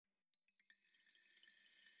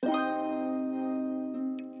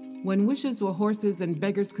When wishes were horses and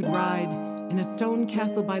beggars could ride, in a stone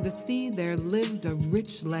castle by the sea there lived a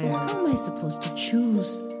rich laird. How am I supposed to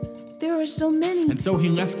choose? There are so many. And so he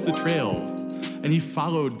left the trail, and he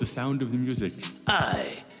followed the sound of the music.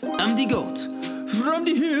 I am the goat from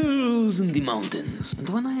the hills and the mountains. And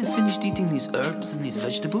when I have finished eating these herbs and these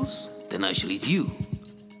vegetables, then I shall eat you,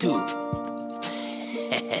 too.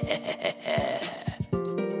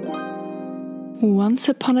 Once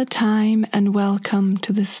upon a time, and welcome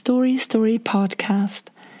to the Story podcast.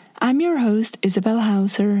 I'm your host, Isabel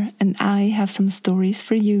Hauser, and I have some stories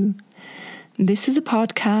for you. This is a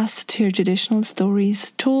podcast to hear traditional stories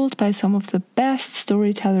told by some of the best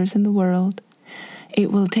storytellers in the world.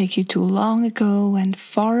 It will take you to long ago and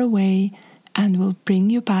far away, and will bring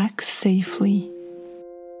you back safely.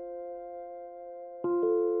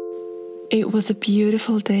 It was a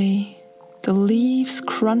beautiful day. The leaves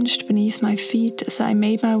crunched beneath my feet as I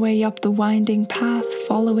made my way up the winding path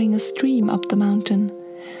following a stream up the mountain.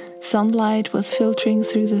 Sunlight was filtering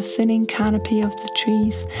through the thinning canopy of the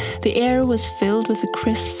trees. The air was filled with the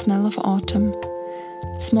crisp smell of autumn.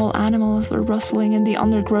 Small animals were rustling in the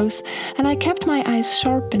undergrowth, and I kept my eyes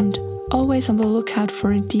sharpened, always on the lookout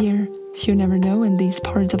for a deer. You never know in these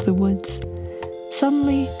parts of the woods.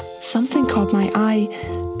 Suddenly, something caught my eye.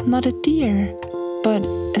 Not a deer, but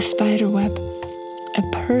a spiderweb. A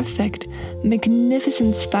perfect,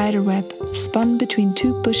 magnificent spiderweb spun between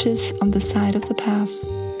two bushes on the side of the path.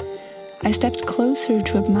 I stepped closer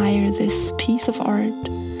to admire this piece of art,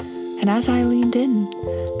 and as I leaned in,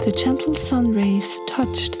 the gentle sun rays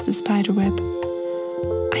touched the spiderweb.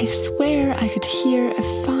 I swear I could hear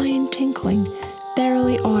a fine tinkling,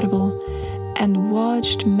 barely audible, and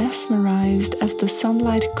watched mesmerized as the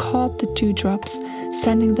sunlight caught the dewdrops,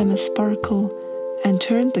 sending them a sparkle, and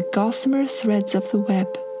turned the gossamer threads of the web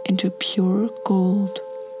into pure gold.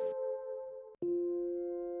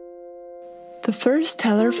 The first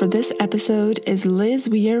teller for this episode is Liz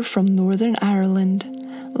Weir from Northern Ireland.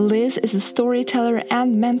 Liz is a storyteller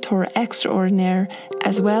and mentor extraordinaire,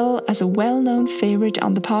 as well as a well-known favourite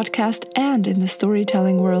on the podcast and in the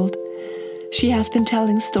storytelling world. She has been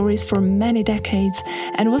telling stories for many decades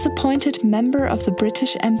and was appointed member of the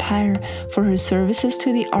British Empire for her services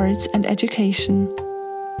to the arts and education.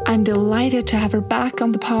 I'm delighted to have her back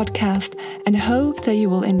on the podcast and hope that you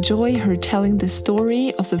will enjoy her telling the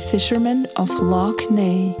story of the fisherman of Loch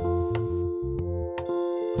Ness.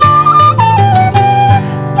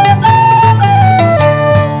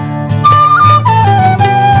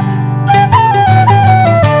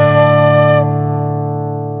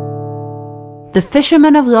 The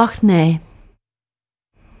Fisherman of Loch Ness.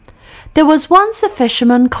 There was once a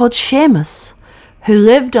fisherman called Seamus, who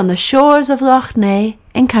lived on the shores of Loch Ness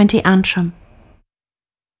in County Antrim.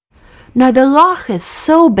 Now the loch is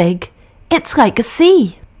so big, it's like a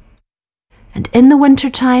sea. And in the winter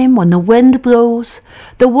time, when the wind blows,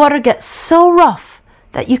 the water gets so rough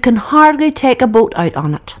that you can hardly take a boat out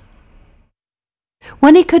on it.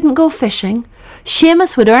 When he couldn't go fishing,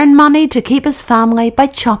 Seamus would earn money to keep his family by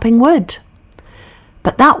chopping wood.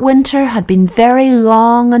 But that winter had been very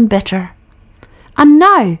long and bitter, and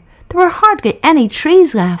now there were hardly any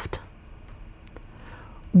trees left.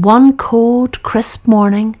 One cold, crisp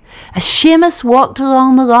morning, as Seamus walked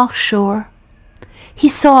along the loch shore, he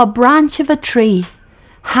saw a branch of a tree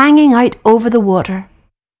hanging out over the water.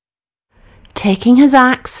 Taking his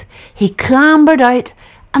axe, he clambered out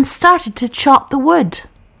and started to chop the wood.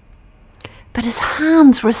 But his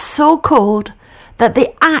hands were so cold that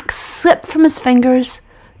the axe slipped from his fingers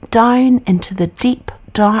down into the deep,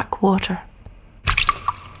 dark water.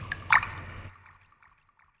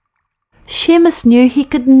 Seamus knew he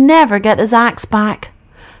could never get his axe back.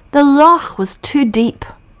 The loch was too deep.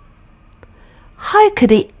 How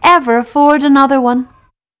could he ever afford another one?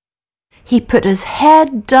 He put his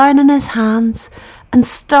head down in his hands and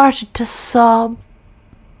started to sob.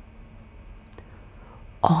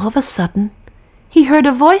 All of a sudden, he heard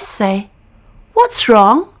a voice say, "What's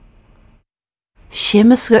wrong?"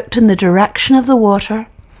 Seamus looked in the direction of the water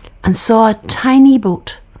and saw a tiny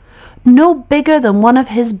boat, no bigger than one of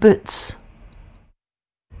his boots.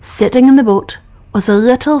 Sitting in the boat was a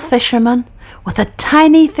little fisherman with a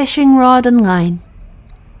tiny fishing rod and line.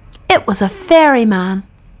 It was a ferryman.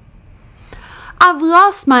 "I've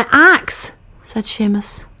lost my axe," said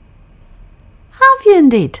Seamus. "Have you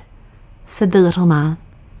indeed?" said the little man.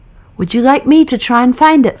 "Would you like me to try and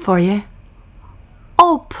find it for you?"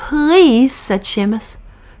 "Oh, please," said Seamus,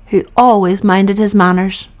 who always minded his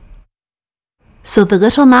manners. So the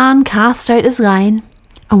little man cast out his line,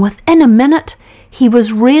 and within a minute he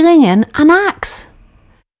was reeling in an axe.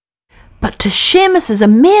 But to Seamus's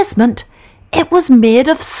amazement, It was made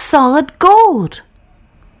of solid gold.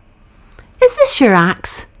 "Is this your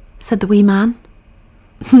axe?" said the wee man.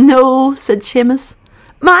 "No," said Seamus.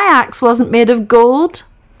 "My axe wasn't made of gold."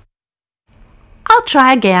 "I'll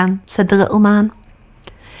try again," said the little man.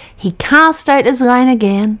 He cast out his line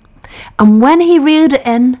again, and when he reeled it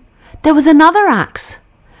in, there was another axe,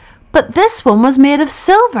 but this one was made of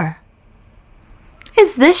silver.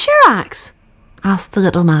 "Is this your axe?" asked the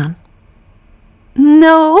little man.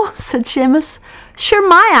 "No," said Seamus. "Sure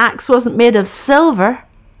my axe wasn't made of silver."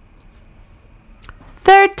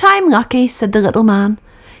 "Third time lucky," said the little man,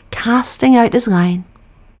 casting out his line.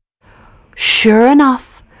 Sure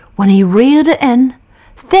enough, when he reeled it in,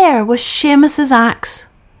 there was Seamus's axe.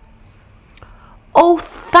 "Oh,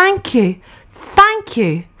 thank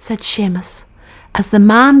you, said Seamus, as the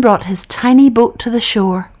man brought his tiny boat to the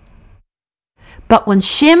shore. But when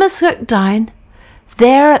Seamus looked down,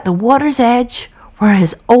 there at the water's edge were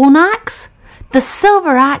his own axe, the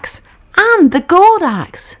silver axe, and the gold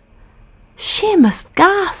axe. Seamus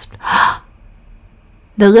gasped.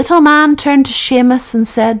 The little man turned to Seamus and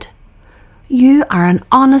said, "You are an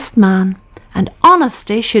honest man, and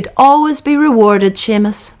honesty should always be rewarded,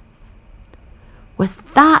 Seamus."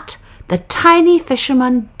 With that, the tiny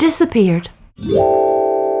fisherman disappeared.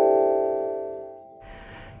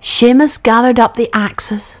 Seamus gathered up the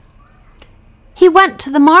axes. He went to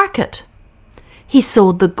the market. He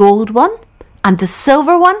sold the gold one and the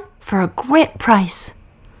silver one for a great price.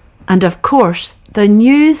 And of course, the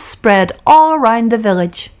news spread all around the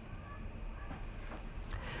village.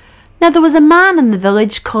 Now there was a man in the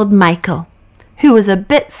village called Michael, who was a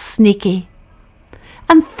bit sneaky,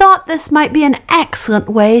 and thought this might be an excellent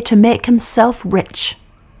way to make himself rich.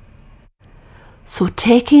 So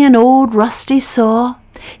taking an old rusty saw,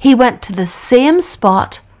 he went to the same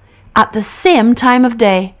spot at the same time of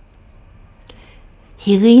day.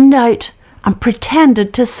 He leaned out and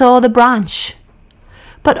pretended to saw the branch.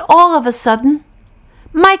 But all of a sudden,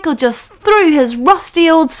 Michael just threw his rusty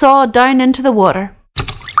old saw down into the water.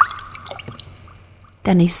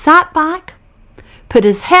 Then he sat back, put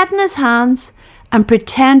his head in his hands, and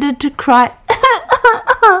pretended to cry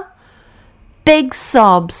big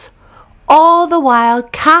sobs, all the while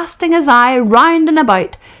casting his eye round and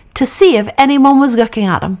about to see if anyone was looking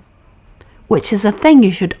at him, which is a thing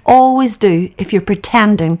you should always do if you're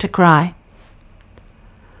pretending to cry.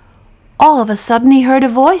 All of a sudden he heard a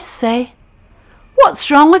voice say,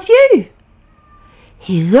 "What's wrong with you?"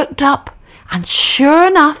 He looked up, and sure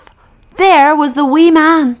enough, there was the wee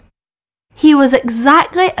man. He was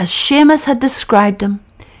exactly as Seamus had described him,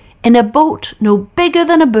 in a boat no bigger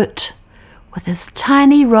than a boot, with his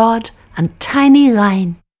tiny rod and tiny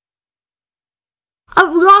line.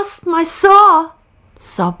 "I've lost my saw,"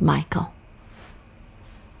 sobbed Michael.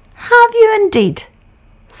 "Have you indeed?"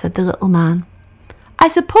 said the little man. "I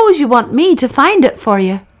suppose you want me to find it for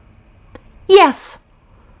you." "Yes."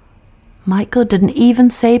 Michael didn't even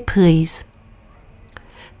say please.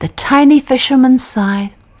 The tiny fisherman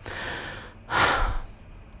sighed.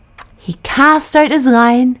 He cast out his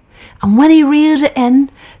line, and when he reeled it in,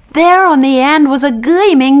 there on the end was a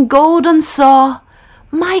gleaming golden saw.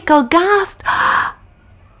 Michael gasped.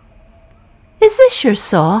 "Is this your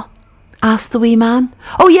saw?" asked the wee man.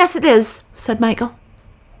 "Oh, yes, it is," said Michael.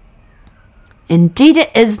 "Indeed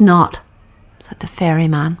it is not," said the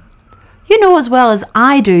ferryman. "You know as well as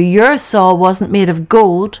I do your saw wasn't made of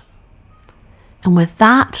gold." And with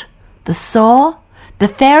that, the saw, the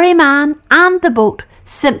ferryman, and the boat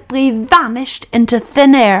simply vanished into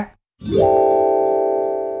thin air.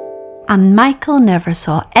 And Michael never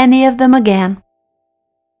saw any of them again.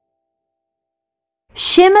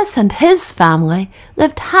 Seamus and his family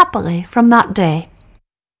lived happily from that day.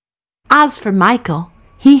 As for Michael,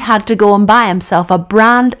 he had to go and buy himself a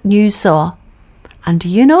brand new saw. And do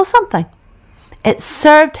you know something? It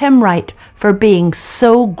served him right for being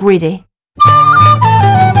so greedy.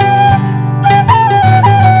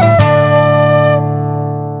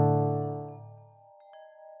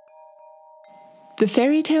 The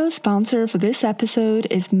fairy tale sponsor for this episode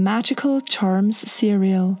is Magical Charms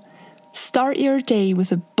cereal. Start your day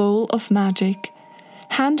with a bowl of magic.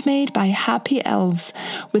 Handmade by happy elves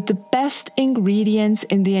with the best ingredients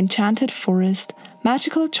in the enchanted forest,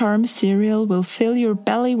 Magical Charms cereal will fill your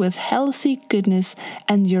belly with healthy goodness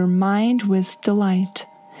and your mind with delight.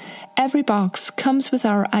 Every box comes with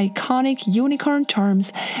our iconic unicorn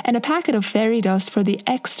charms and a packet of fairy dust for the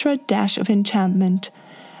extra dash of enchantment.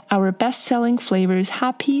 Our best-selling flavors,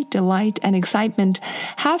 Happy, Delight and Excitement,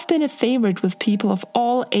 have been a favorite with people of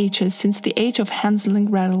all ages since the age of Hansel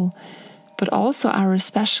and Gretel. but also our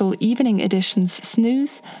special evening editions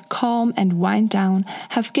Snooze, Calm and Wind Down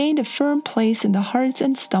have gained a firm place in the hearts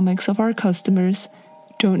and stomachs of our customers.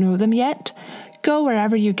 Don't know them yet? Go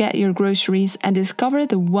wherever you get your groceries and discover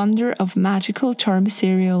the wonder of Magical Charm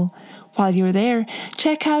cereal. While you're there,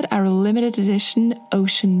 check out our limited edition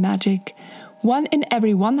Ocean Magic. 1 in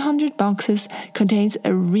every 100 boxes contains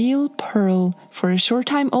a real pearl for a short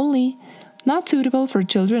time only, not suitable for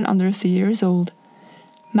children under 3 years old.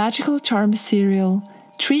 Magical Charm cereal.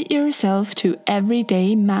 Treat yourself to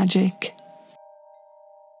everyday magic.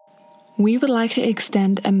 We would like to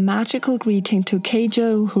extend a magical greeting to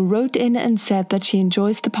Keijo, who wrote in and said that she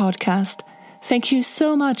enjoys the podcast. Thank you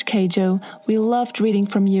so much, Keijo. We loved reading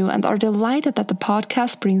from you and are delighted that the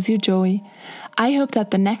podcast brings you joy. I hope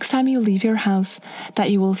that the next time you leave your house, that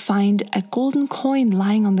you will find a golden coin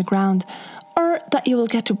lying on the ground, or that you will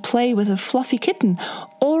get to play with a fluffy kitten,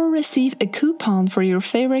 or receive a coupon for your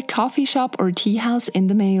favorite coffee shop or tea house in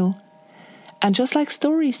the mail. And just like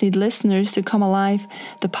stories need listeners to come alive,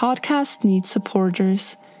 the podcast needs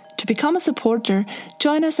supporters. To become a supporter,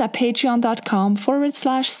 join us at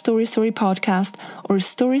patreon.com/StoryStoryPodcast or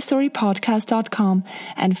StoryStoryPodcast.com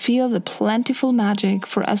and feel the plentiful magic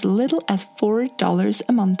for as little as $4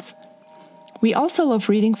 a month. We also love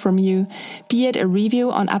reading from you, be it a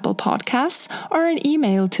review on Apple Podcasts or an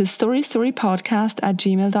email to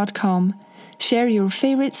StoryStoryPodcast@gmail.com. Share your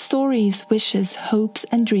favourite stories, wishes, hopes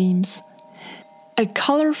and dreams. A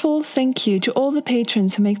colourful thank you to all the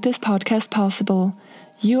patrons who make this podcast possible.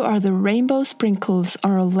 You are the rainbow sprinkles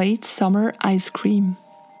on our late summer ice cream.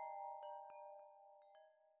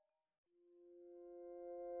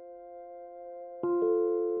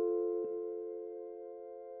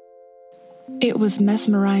 It was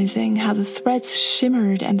mesmerizing how the threads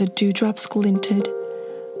shimmered and the dewdrops glinted.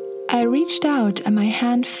 I reached out and my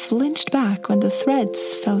hand flinched back when the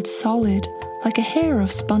threads felt solid, like a hair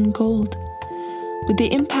of spun gold. With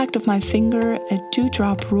the impact of my finger, a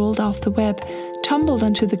dewdrop rolled off the web, tumbled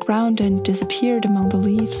onto the ground and disappeared among the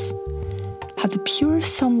leaves. Had the pure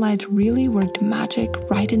sunlight really worked magic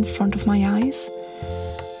right in front of my eyes?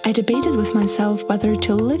 I debated with myself whether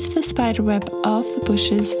to lift the spiderweb off the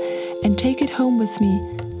bushes and take it home with me,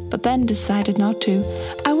 but then decided not to.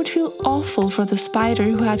 I would feel awful for the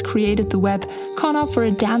spider who had created the web, gone off for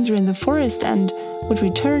a dander in the forest, and would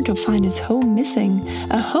return to find its home missing,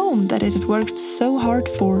 a home that it had worked so hard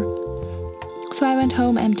for. So I went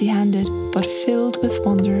home empty-handed, but filled with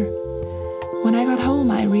wonder. When I got home,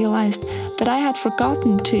 I realized that I had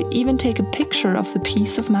forgotten to even take a picture of the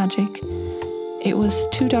piece of magic. It was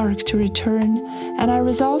too dark to return, and I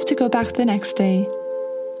resolved to go back the next day,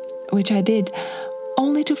 which I did,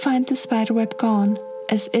 only to find the spiderweb gone,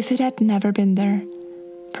 as if it had never been there.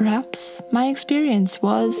 Perhaps my experience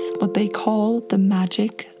was what they call the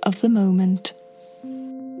magic of the moment.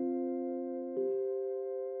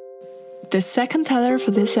 The second teller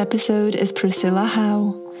for this episode is Priscilla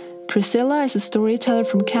Howe. Priscilla is a storyteller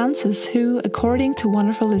from Kansas who, according to one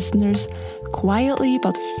of her listeners, quietly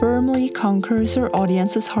but firmly conquers her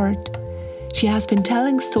audience's heart. She has been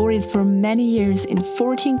telling stories for many years in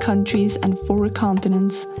 14 countries and 4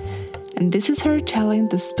 continents. And this is her telling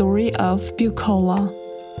the story of Bucola.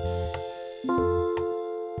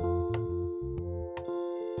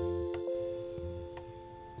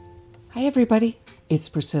 Hi everybody, it's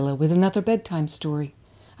Priscilla with another bedtime story.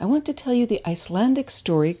 I want to tell you the Icelandic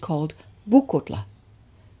story called Bucola.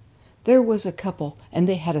 There was a couple and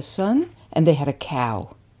they had a son and they had a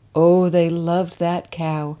cow. Oh, they loved that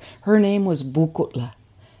cow. Her name was Bucola.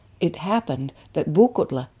 It happened that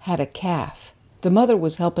Bucola had a calf. The mother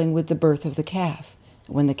was helping with the birth of the calf.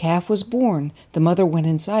 When the calf was born, the mother went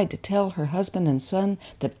inside to tell her husband and son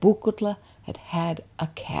that Bucola had had a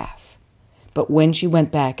calf. But when she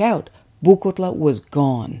went back out, Bucola was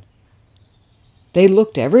gone. They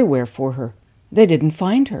looked everywhere for her. They didn't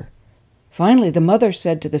find her. Finally, the mother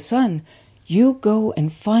said to the son, "You go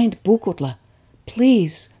and find Bucola.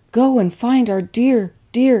 Please, go and find our dear,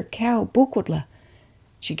 dear cow, Bucola."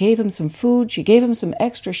 She gave him some food. She gave him some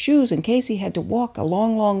extra shoes in case he had to walk a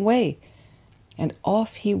long, long way. And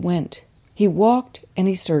off he went. He walked and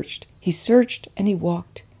he searched. He searched and he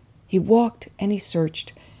walked. He walked and he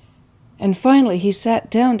searched. And finally he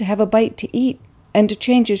sat down to have a bite to eat and to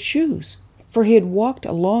change his shoes, for he had walked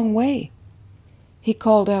a long way. He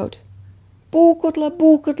called out, "Bucola,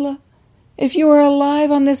 Bucola, if you are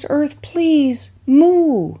alive on this earth, please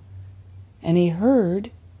moo." And he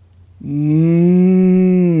heard,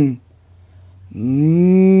 "Mmm,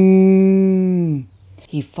 mmm."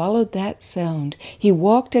 He followed that sound. He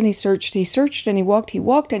walked and he searched and he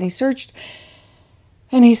walked and he searched,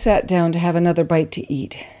 and he sat down to have another bite to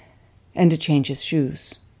eat. and to change his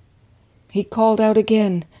shoes. He called out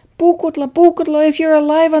again, "Bukutla, Bukutla, if you're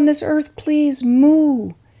alive on this earth, please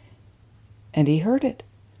moo." And he heard it.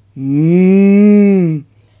 Mmm,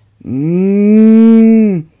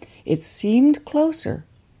 mmm. It seemed closer.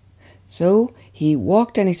 So he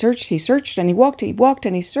walked and he searched and he walked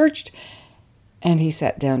and he searched, and he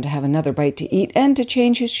sat down to have another bite to eat and to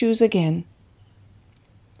change his shoes again.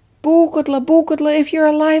 "Bukutla, Bukutla, if you're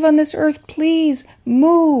alive on this earth, please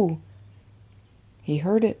moo." He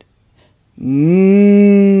heard it.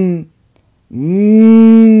 Mmm,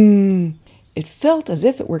 mmm. It felt as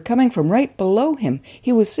if it were coming from right below him.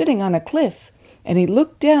 He was sitting on a cliff, and he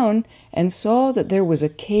looked down and saw that there was a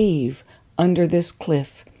cave under this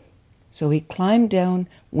cliff. So he climbed down,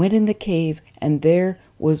 went in the cave, and there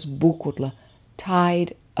was Bukutla,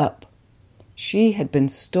 tied up. She had been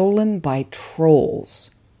stolen by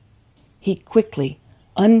trolls. He quickly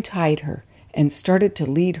untied her and started to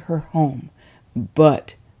lead her home.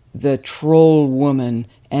 But the troll woman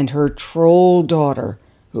and her troll daughter,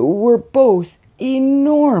 who were both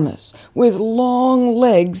enormous with long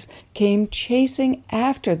legs, came chasing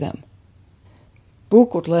after them.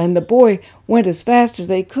 Bukutla and the boy went as fast as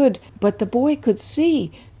they could, but the boy could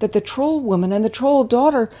see that the troll woman and the troll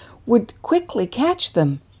daughter would quickly catch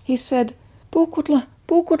them. He said, "Bukutla,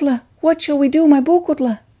 Bukutla, what shall we do, my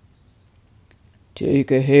Bukutla?"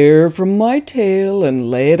 "Take a hair from my tail and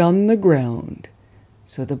lay it on the ground."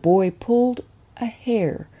 So the boy pulled a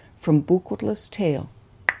hair from Bukutla's tail,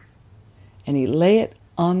 and he lay it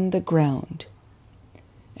on the ground.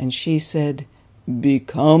 And she said,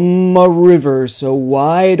 "Become a river so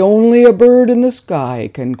wide only a bird in the sky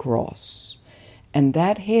can cross." And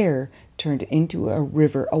that hair turned into a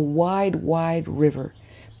river, a wide, wide river.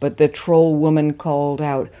 But the troll woman called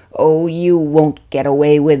out, "Oh, you won't get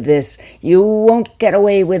away with this. You won't get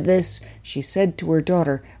away with this." She said to her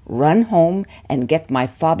daughter, "Run home and get my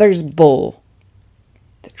father's bull."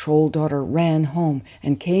 The troll daughter ran home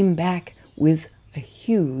and came back with a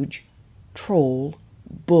huge troll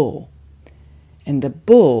bull. And the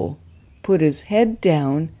bull put his head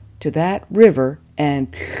down to that river and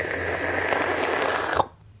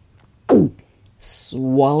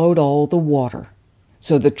swallowed all the water.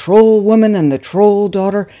 So the troll woman and the troll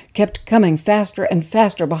daughter kept coming faster and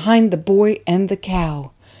faster behind the boy and the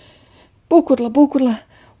cow. "Bukutla, Bukutla,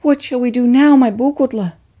 what shall we do now, my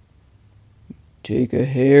Bukutla?" "Take a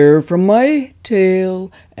hair from my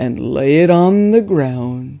tail and lay it on the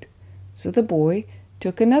ground." So the boy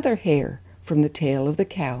took another hair from the tail of the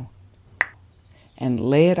cow and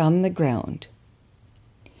lay it on the ground.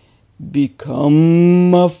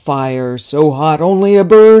 "Become a fire so hot only a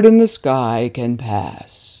bird in the sky can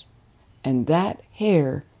pass." And that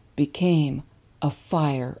hair became a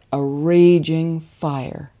fire, a raging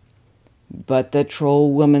fire. But the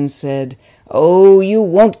troll woman said, "Oh, you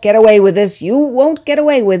won't get away with this. You won't get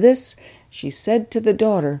away with this." She said to the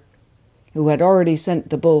daughter, who had already sent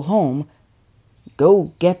the bull home,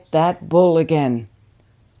 "Go get that bull again."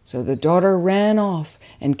 So the daughter ran off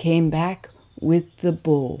and came back with the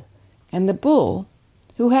bull. And the bull,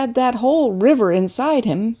 who had that whole river inside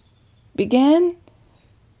him, began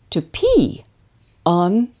to pee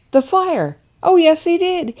on the fire. Oh, yes, he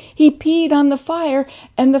did. He peed on the fire,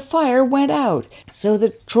 and the fire went out. So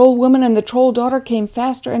the troll woman and the troll daughter came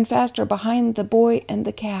faster and faster behind the boy and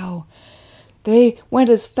the cow. They went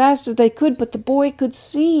as fast as they could, but the boy could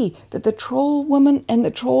see that the troll woman and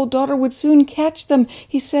the troll daughter would soon catch them.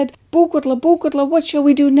 He said, "Bukutla, Bukutla, what shall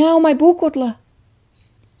we do now, my Bukutla?"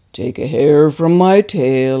 "Take a hair from my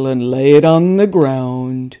tail and lay it on the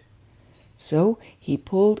ground." So he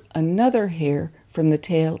pulled another hair from the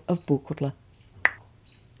tail of Bukutla,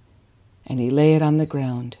 and he lay it on the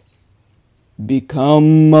ground.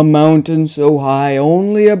 "Become a mountain so high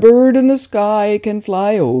only a bird in the sky can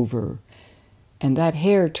fly over." And that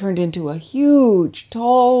hair turned into a huge,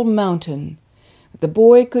 tall mountain. The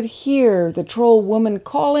boy could hear the troll woman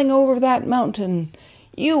calling over that mountain,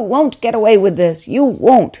 "You won't get away with this, you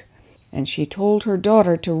won't." And she told her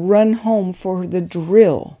daughter to run home for the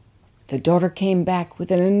drill. The daughter came back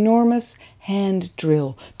with an enormous hand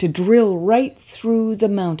drill to drill right through the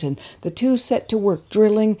mountain. The two set to work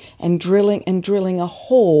drilling and drilling and drilling a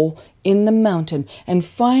hole in the mountain, and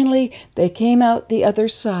finally they came out the other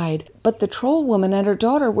side. But the troll woman and her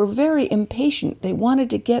daughter were very impatient. They wanted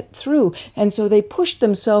to get through, and so they pushed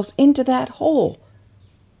themselves into that hole,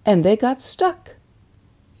 and they got stuck.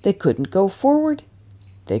 They couldn't go forward.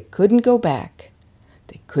 They couldn't go back.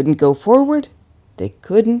 They couldn't go forward. They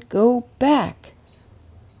couldn't go back.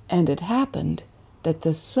 And it happened that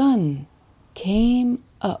the sun came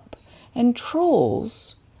up, and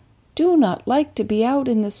trolls do not like to be out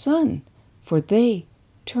in the sun, for they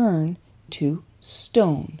turn to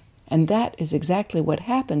stone. And that is exactly what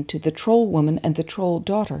happened to the troll woman and the troll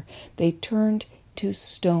daughter. They turned to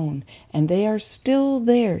stone, and they are still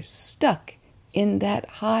there, stuck in that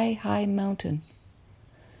high, high mountain.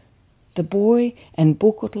 The boy and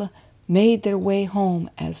Bukutla made their way home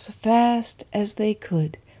as fast as they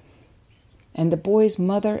could. And the boy's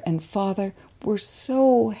mother and father were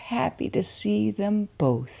so happy to see them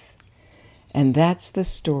both. And that's the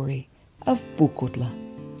story of Bukutla.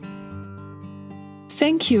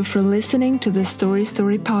 Thank you for listening to the Story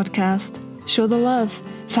Story podcast. Show the love.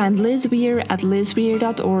 Find Liz Weir at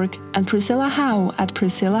lizweir.org and Priscilla Howe at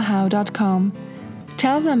priscillahowe.com.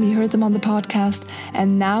 Tell them you heard them on the podcast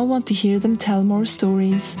and now want to hear them tell more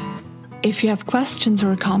stories. If you have questions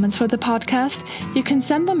or comments for the podcast, you can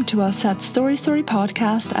send them to us at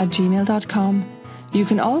storystorypodcast@gmail.com. You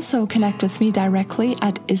can also connect with me directly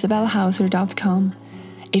at isabelhauser.com.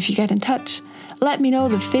 If you get in touch, let me know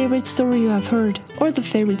the favourite story you have heard or the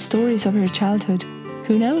favourite stories of your childhood.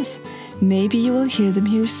 Who knows? Maybe you will hear them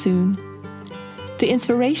here soon. The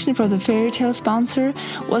inspiration for the fairy tale sponsor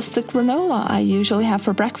was the granola I usually have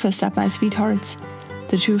for breakfast at my sweethearts.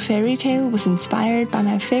 The true fairy tale was inspired by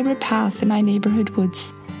my favourite path in my neighbourhood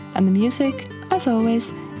woods. And the music, as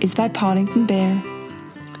always, is by Poddington Bear.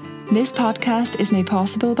 This podcast is made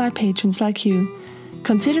possible by patrons like you.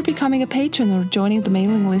 Consider becoming a patron or joining the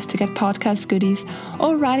mailing list to get podcast goodies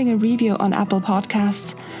or writing a review on Apple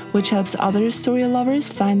Podcasts, which helps other story lovers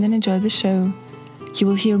find and enjoy the show. You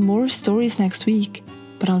will hear more stories next week,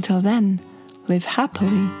 but until then, live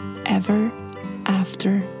happily ever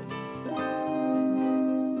after.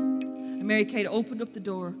 And Mary Kate opened up the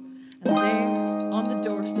door, and there, on the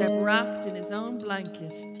doorstep, wrapped in his own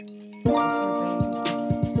blanket, was her baby.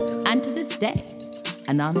 And to this day,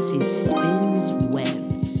 Anansi spins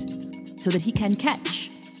webs so that he can catch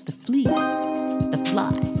the flea, the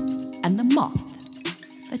fly, and the moth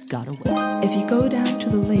that got away. If you go down to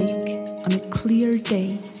the lake on a clear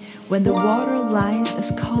day, when the water lies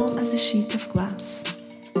as calm as a sheet of glass,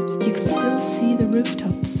 you can still see the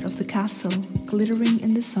rooftops of the castle glittering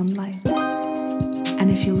in the sunlight. And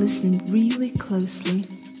if you listen really closely,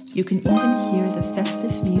 you can even hear the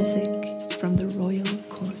festive music from the royal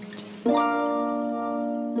court.